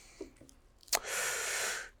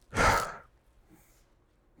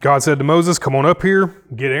 God said to Moses, come on up here,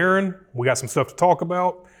 get Aaron. We got some stuff to talk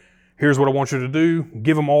about. Here's what I want you to do.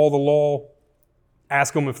 Give them all the law.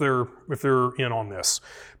 Ask them if they're in on this.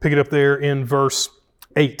 Pick it up there in verse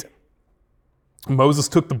 8. Moses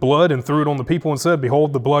took the blood and threw it on the people and said,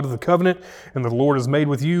 behold, the blood of the covenant, and the Lord has made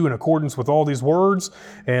with you in accordance with all these words.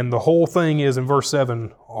 And the whole thing is in verse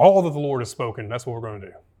 7, all that the Lord has spoken, that's what we're going to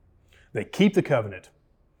do. They keep the covenant.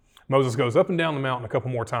 Moses goes up and down the mountain a couple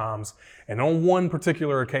more times, and on one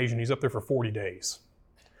particular occasion, he's up there for 40 days.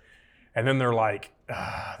 And then they're like,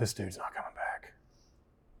 this dude's not coming back.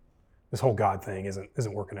 This whole God thing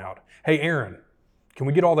isn't working out. Hey, Aaron, can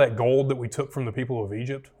we get all that gold that we took from the people of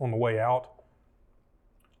Egypt on the way out?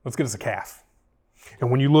 Let's get us a calf. And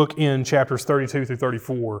when you look in chapters 32 through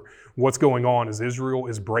 34, what's going on is Israel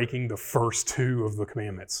is breaking the first two of the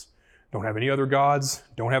commandments. Don't have any other gods.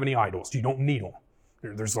 Don't have any idols. You don't need them.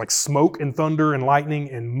 There's like smoke and thunder and lightning,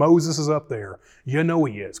 and Moses is up there. You know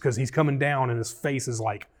he is, because he's coming down and his face is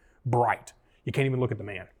like bright. You can't even look at the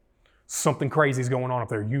man. Something crazy is going on up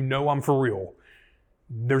there. You know I'm for real.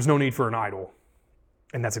 There's no need for an idol.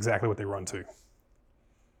 And that's exactly what they run to.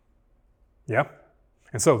 Yeah?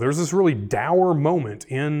 And so there's this really dour moment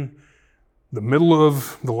in the middle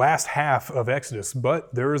of the last half of Exodus,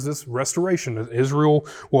 but there is this restoration that Israel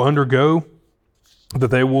will undergo, that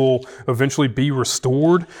they will eventually be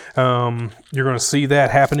restored. You're going to see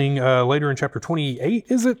that happening later in chapter 28,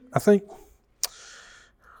 is it? I think.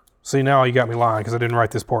 See, now you got me lying because I didn't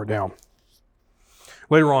write this part down.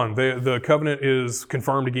 Later on, the covenant is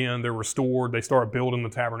confirmed again. They're restored. They start building the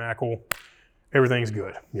tabernacle. Everything's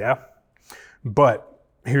good, yeah? But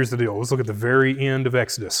here's the deal. Let's look at the very end of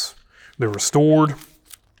Exodus. They're restored.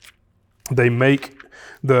 They make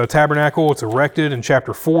the tabernacle. It's erected in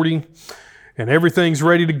chapter 40. And everything's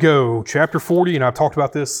ready to go. Chapter 40, and I've talked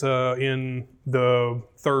about this in the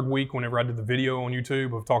third week whenever I did the video on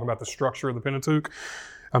YouTube of talking about the structure of the Pentateuch.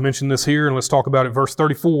 I mentioned this here, and let's talk about it. Verse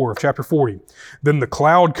 34 of chapter 40. Then the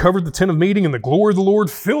cloud covered the tent of meeting, and the glory of the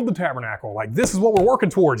Lord filled the tabernacle. Like, this is what we're working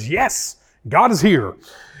towards. Yes, God is here.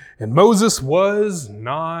 And Moses was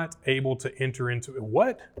not able to enter into it.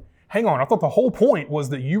 What? Hang on, I thought the whole point was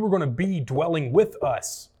that you were going to be dwelling with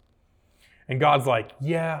us. And God's like,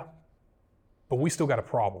 yeah, but we still got a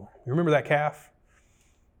problem. You remember that calf?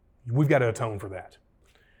 We've got to atone for that.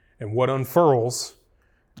 And what unfurls,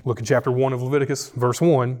 look at chapter 1 of Leviticus, verse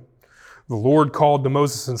 1. The Lord called to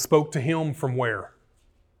Moses and spoke to him from where?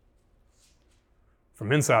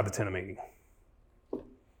 From inside the tent of meeting.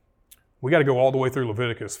 We got to go all the way through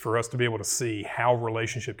Leviticus for us to be able to see how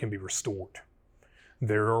relationship can be restored.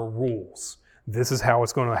 There are rules. This is how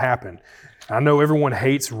it's going to happen. I know everyone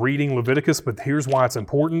hates reading Leviticus, but here's why it's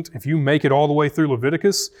important. If you make it all the way through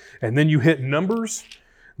Leviticus and then you hit Numbers,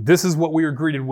 this is what we are greeted with.